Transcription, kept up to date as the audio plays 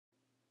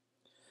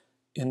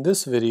In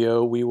this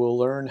video, we will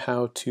learn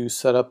how to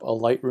set up a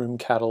Lightroom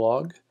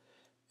catalog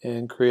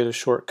and create a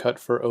shortcut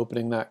for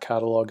opening that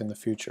catalog in the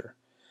future.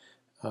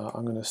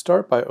 I'm going to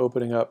start by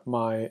opening up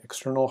my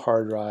external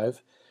hard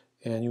drive,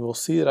 and you will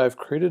see that I've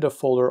created a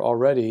folder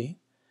already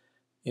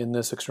in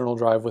this external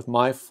drive with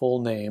my full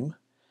name.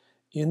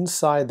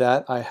 Inside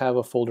that, I have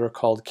a folder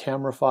called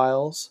Camera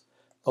Files,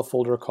 a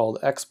folder called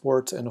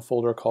Exports, and a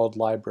folder called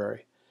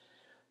Library.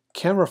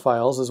 Camera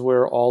Files is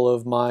where all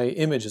of my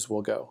images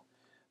will go.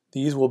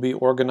 These will be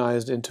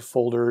organized into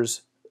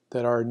folders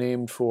that are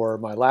named for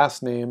my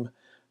last name,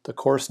 the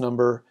course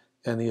number,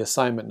 and the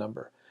assignment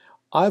number.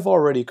 I've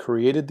already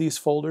created these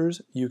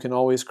folders. You can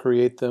always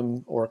create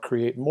them or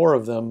create more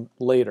of them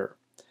later.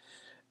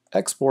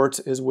 Exports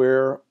is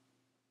where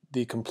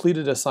the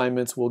completed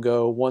assignments will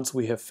go once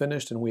we have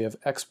finished and we have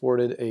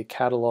exported a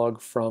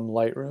catalog from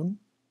Lightroom.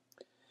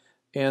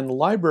 And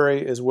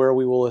library is where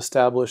we will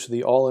establish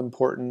the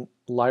all-important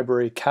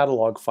library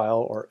catalog file,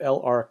 or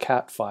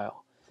LRCat file.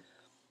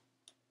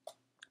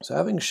 So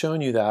having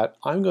shown you that,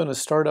 I'm going to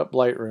start up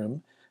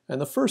Lightroom,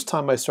 and the first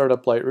time I start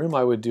up Lightroom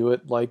I would do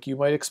it like you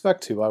might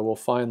expect to. I will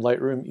find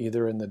Lightroom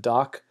either in the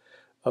dock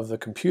of the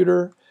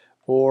computer,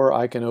 or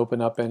I can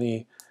open up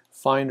any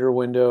Finder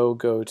window,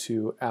 go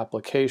to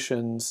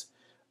Applications,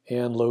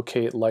 and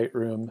locate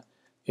Lightroom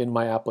in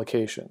my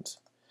applications.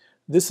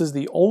 This is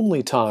the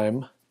only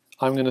time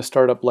I'm going to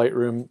start up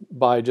Lightroom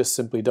by just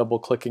simply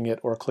double-clicking it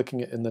or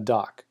clicking it in the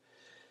dock.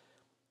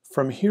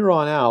 From here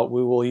on out,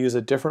 we will use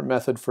a different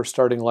method for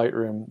starting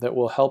Lightroom that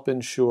will help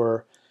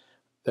ensure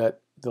that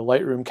the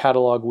Lightroom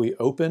catalog we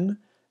open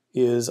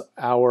is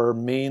our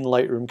main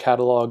Lightroom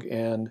catalog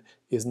and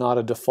is not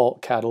a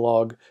default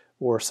catalog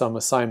or some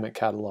assignment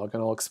catalog.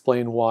 And I'll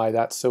explain why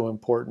that's so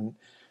important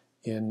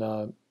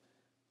in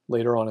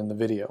later on in the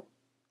video.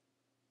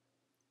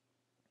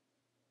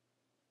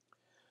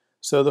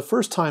 So the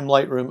first time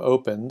Lightroom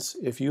opens,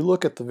 if you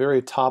look at the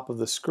very top of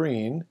the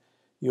screen,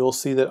 you'll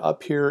see that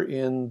up here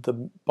in the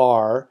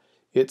bar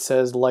it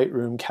says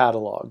Lightroom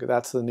Catalog.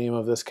 That's the name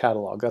of this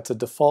catalog. That's a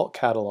default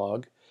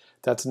catalog.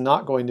 That's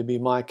not going to be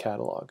my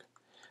catalog.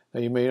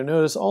 Now you may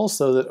notice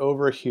also that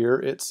over here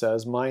it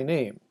says my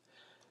name.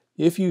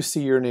 If you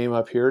see your name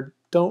up here,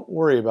 don't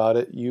worry about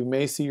it. You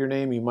may see your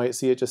name, you might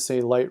see it just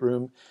say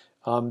Lightroom.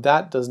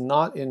 That does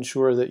not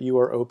ensure that you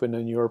are open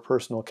in your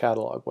personal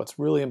catalog. What's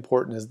really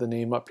important is the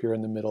name up here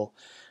in the middle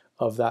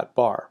of that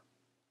bar.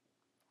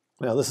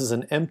 Now this is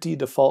an empty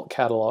default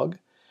catalog.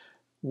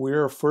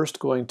 We're first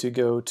going to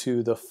go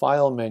to the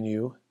File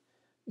menu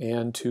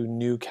and to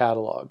New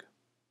Catalog.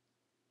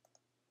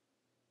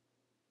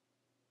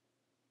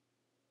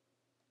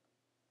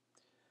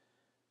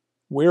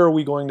 Where are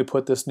we going to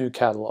put this new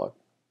catalog?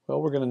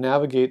 Well, we're going to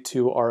navigate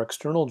to our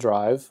external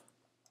drive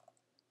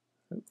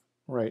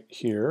right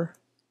here.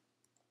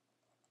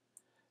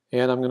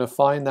 And I'm going to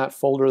find that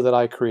folder that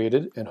I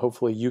created, and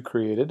hopefully you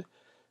created,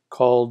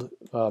 called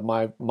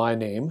my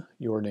name,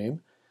 your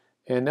name.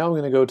 And now I'm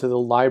going to go to the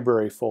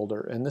library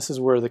folder, and this is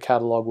where the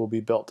catalog will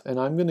be built. And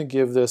I'm going to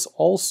give this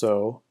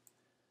also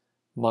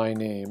my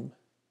name.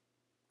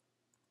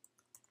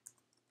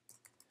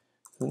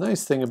 The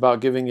nice thing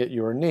about giving it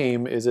your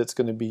name is it's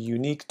going to be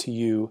unique to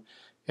you,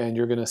 and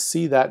you're going to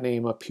see that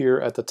name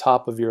appear at the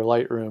top of your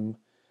Lightroom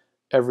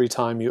every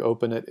time you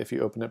open it, if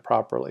you open it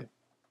properly.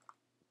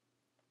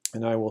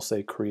 And I will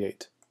say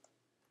create.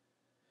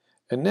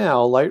 And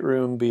now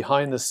Lightroom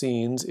behind the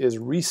scenes is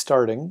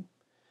restarting,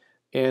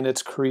 and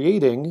it's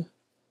creating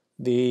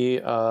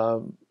the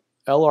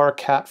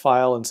LRCat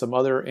file and some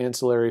other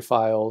ancillary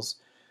files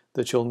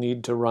that you'll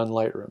need to run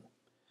Lightroom.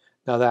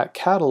 Now that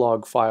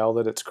catalog file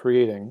that it's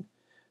creating,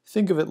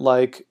 think of it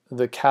like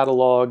the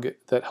catalog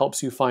that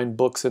helps you find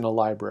books in a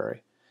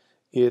library.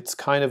 It's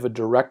kind of a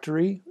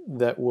directory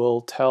that will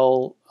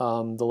tell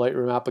the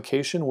Lightroom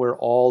application where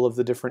all of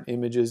the different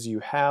images you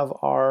have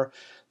are,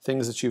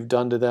 things that you've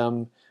done to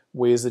them,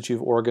 ways that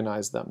you've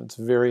organized them. It's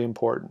very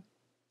important.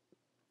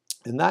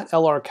 And that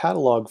LR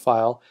catalog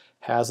file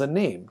has a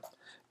name.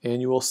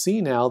 And you will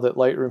see now that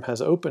Lightroom has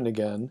opened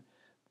again.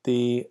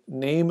 The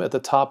name at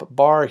the top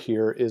bar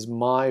here is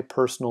my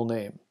personal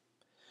name.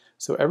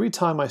 So every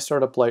time I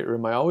start up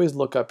Lightroom, I always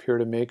look up here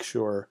to make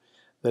sure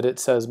that it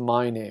says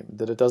my name,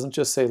 that it doesn't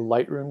just say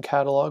Lightroom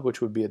catalog,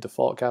 which would be a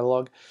default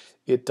catalog.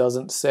 It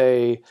doesn't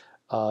say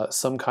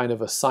some kind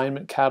of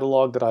assignment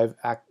catalog that I've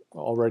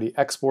already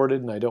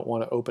exported and I don't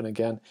want to open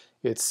again.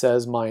 It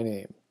says my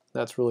name.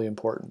 That's really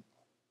important.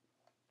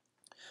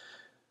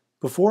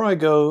 Before I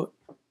go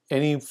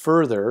any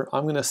further,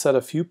 I'm going to set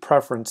a few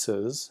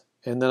preferences,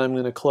 and then I'm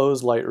going to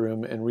close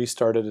Lightroom and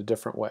restart it a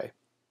different way.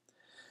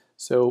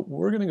 So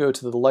we're going to go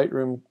to the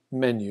Lightroom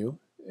menu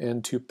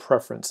and to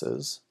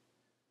Preferences.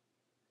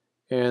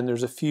 And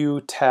there's a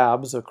few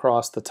tabs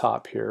across the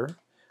top here.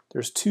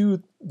 There's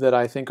two that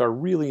I think are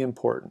really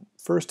important.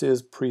 First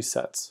is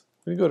Presets.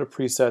 I'm going to go to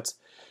Presets,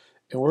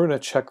 and we're going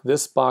to check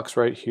this box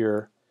right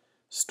here,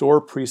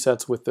 Store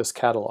Presets with this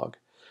catalog.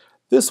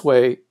 This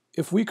way,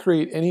 if we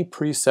create any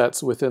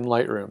presets within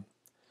Lightroom,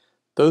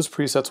 those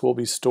presets will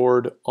be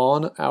stored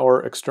on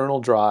our external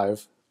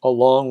drive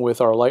along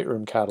with our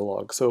Lightroom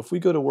catalog. So if we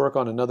go to work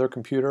on another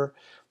computer,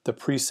 the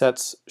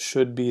presets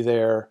should be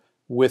there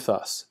with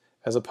us,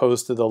 as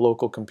opposed to the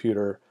local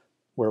computer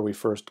where we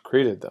first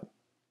created them.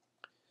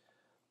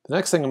 The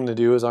next thing I'm going to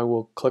do is I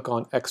will click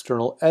on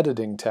External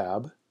Editing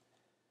tab,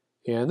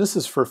 and this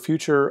is for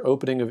future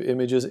opening of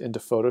images into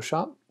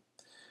Photoshop.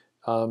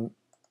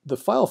 The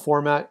file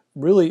format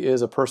really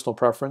is a personal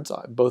preference.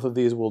 Both of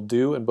these will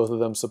do, and both of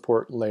them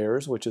support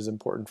layers, which is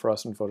important for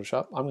us in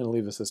Photoshop. I'm going to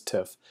leave this as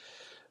TIFF.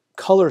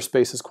 Color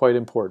space is quite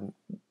important.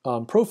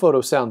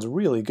 ProPhoto sounds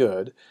really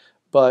good,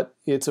 but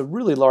it's a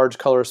really large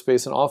color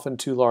space and often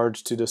too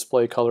large to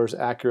display colors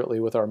accurately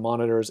with our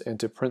monitors and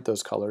to print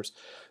those colors.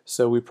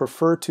 So we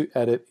prefer to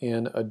edit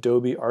in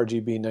Adobe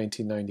RGB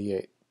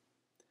 1998.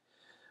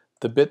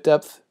 The bit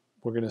depth,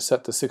 we're going to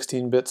set to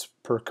 16 bits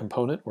per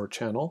component or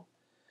channel.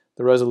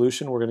 The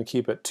resolution we're going to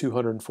keep at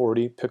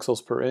 240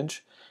 pixels per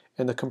inch,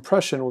 and the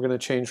compression we're going to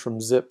change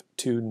from zip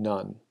to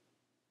none.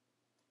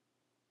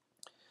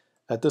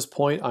 At this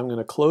point, I'm going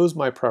to close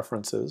my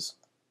preferences,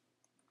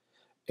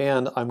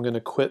 and I'm going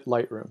to quit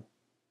Lightroom.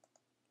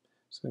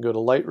 So I'm going to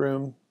go to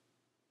Lightroom,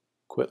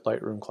 quit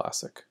Lightroom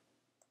Classic.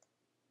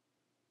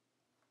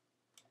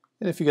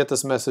 And if you get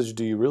this message,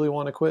 do you really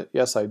want to quit?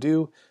 Yes, I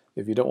do.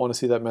 If you don't want to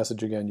see that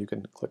message again, you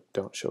can click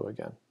Don't Show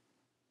Again.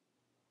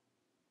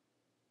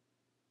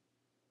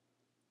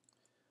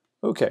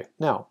 Okay,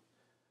 now,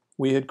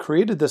 we had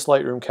created this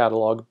Lightroom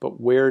catalog,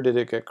 but where did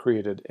it get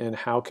created, and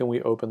how can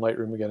we open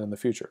Lightroom again in the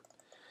future?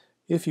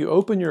 If you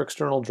open your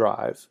external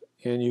drive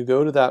and you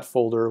go to that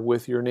folder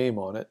with your name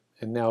on it,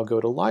 and now go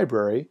to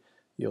Library,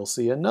 you'll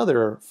see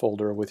another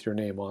folder with your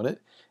name on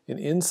it, and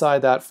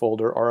inside that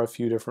folder are a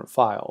few different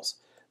files.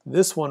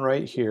 This one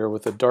right here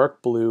with the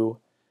dark blue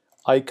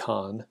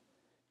icon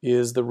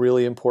is the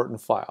really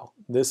important file.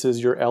 This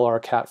is your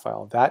LRCat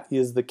file. That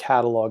is the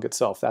catalog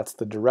itself. That's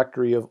the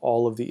directory of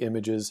all of the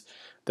images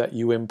that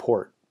you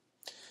import.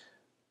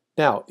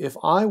 Now, if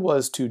I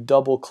was to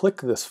double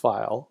click this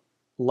file,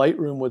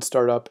 Lightroom would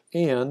start up,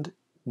 and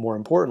more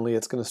importantly,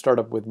 it's going to start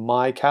up with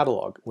my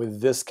catalog,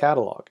 with this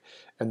catalog.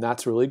 And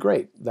that's really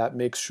great. That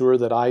makes sure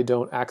that I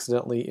don't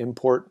accidentally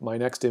import my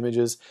next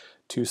images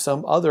to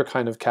some other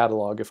kind of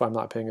catalog if I'm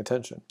not paying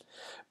attention.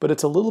 But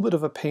it's a little bit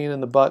of a pain in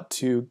the butt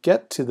to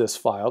get to this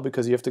file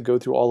because you have to go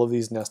through all of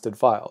these nested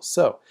files.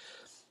 So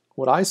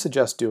what I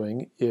suggest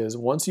doing is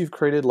once you've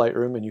created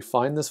Lightroom and you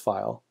find this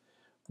file,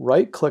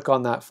 right-click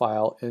on that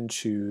file and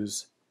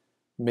choose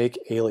Make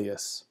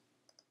Alias.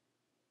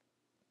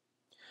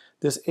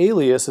 This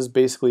alias is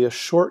basically a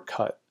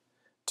shortcut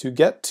to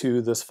get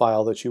to this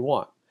file that you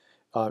want.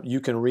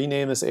 You can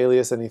rename this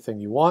alias anything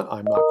you want.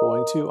 I'm not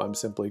going to. I'm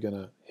simply going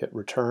to hit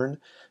return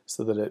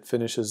so that it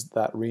finishes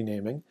that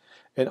renaming.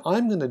 And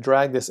I'm going to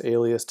drag this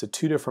alias to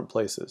two different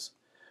places.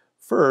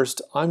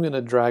 First, I'm going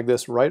to drag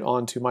this right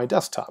onto my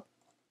desktop.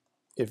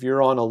 If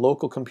you're on a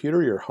local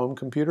computer, your home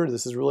computer,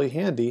 this is really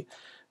handy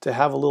to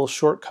have a little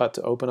shortcut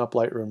to open up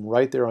Lightroom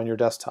right there on your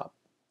desktop.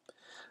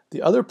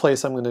 The other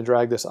place I'm going to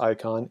drag this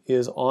icon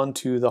is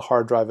onto the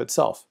hard drive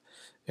itself.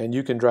 And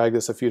you can drag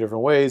this a few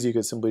different ways. You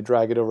could simply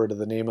drag it over to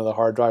the name of the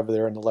hard drive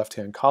there in the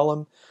left-hand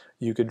column.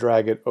 You could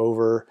drag it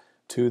over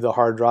to the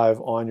hard drive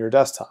on your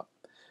desktop.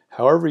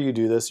 However you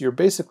do this, you're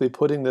basically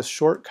putting this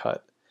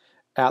shortcut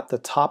at the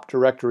top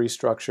directory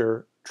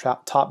structure,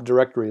 top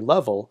directory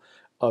level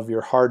of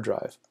your hard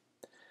drive.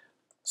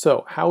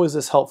 So how is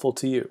this helpful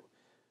to you?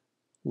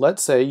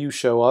 Let's say you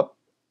show up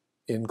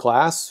in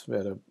class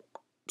at a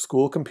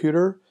school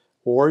computer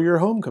or your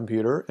home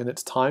computer and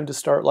it's time to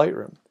start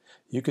Lightroom.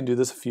 You can do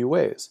this a few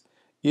ways.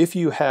 If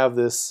you have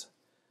this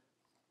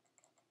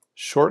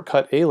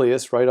shortcut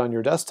alias right on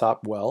your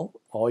desktop, well,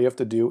 all you have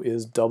to do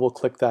is double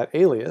click that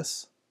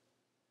alias.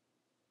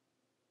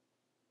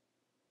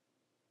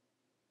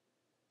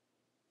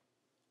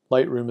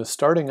 Lightroom is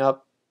starting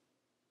up,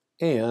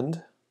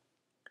 and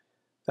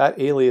that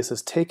alias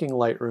is taking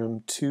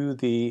Lightroom to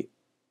the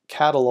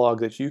catalog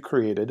that you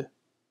created,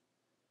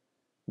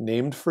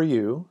 named for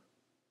you.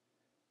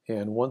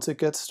 And once it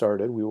gets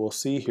started, we will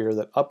see here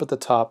that up at the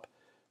top,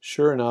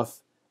 sure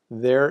enough,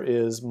 there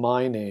is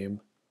my name.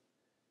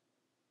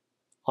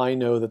 I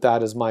know that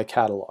that is my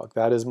catalog.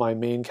 That is my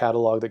main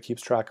catalog that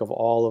keeps track of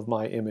all of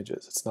my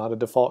images. It's not a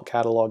default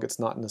catalog. It's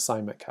not an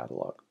assignment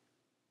catalog.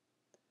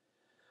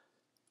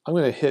 I'm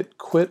going to hit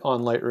quit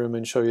on Lightroom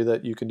and show you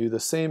that you can do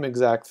the same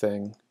exact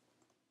thing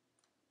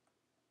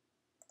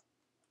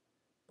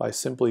by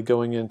simply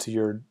going into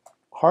your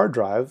hard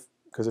drive,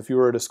 because if you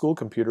were at a school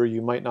computer,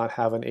 you might not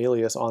have an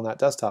alias on that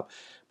desktop.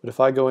 But if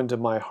I go into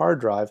my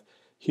hard drive,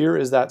 here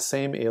is that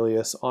same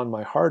alias on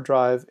my hard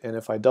drive, and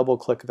if I double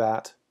click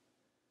that,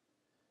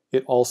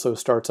 it also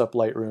starts up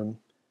Lightroom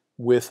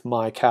with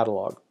my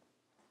catalog.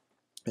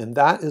 And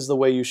that is the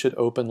way you should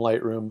open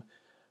Lightroom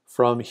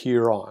from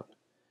here on.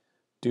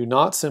 Do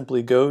not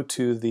simply go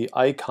to the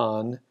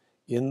icon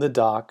in the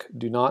dock.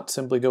 Do not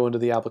simply go into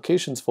the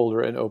Applications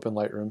folder and open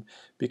Lightroom,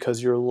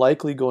 because you're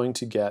likely going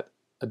to get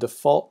a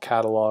default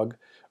catalog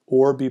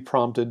or be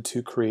prompted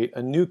to create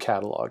a new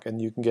catalog.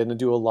 And you can get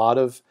into a lot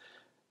of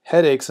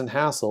headaches and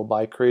hassle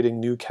by creating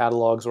new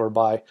catalogs or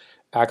by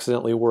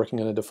accidentally working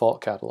in a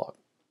default catalog.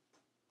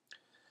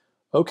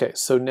 Okay,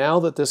 so now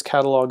that this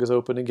catalog is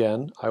open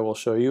again, I will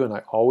show you, and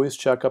I always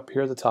check up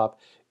here at the top,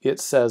 it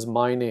says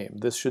my name.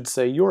 This should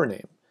say your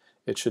name.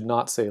 It should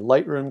not say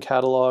Lightroom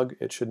catalog.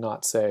 It should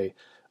not say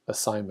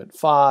assignment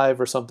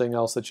 5 or something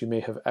else that you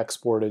may have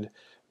exported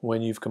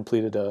when you've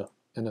completed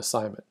an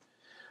assignment.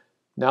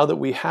 Now that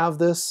we have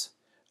this,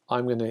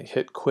 I'm going to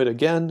hit quit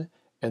again,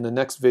 and the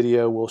next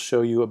video will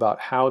show you about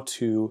how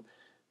to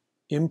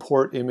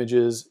import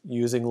images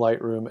using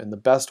Lightroom and the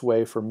best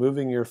way for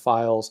moving your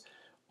files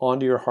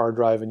onto your hard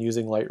drive and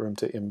using Lightroom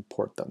to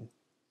import them.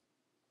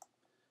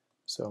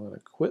 So I'm going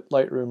to quit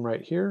Lightroom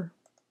right here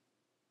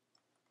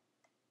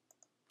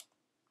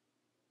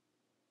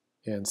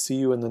and see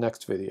you in the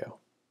next video.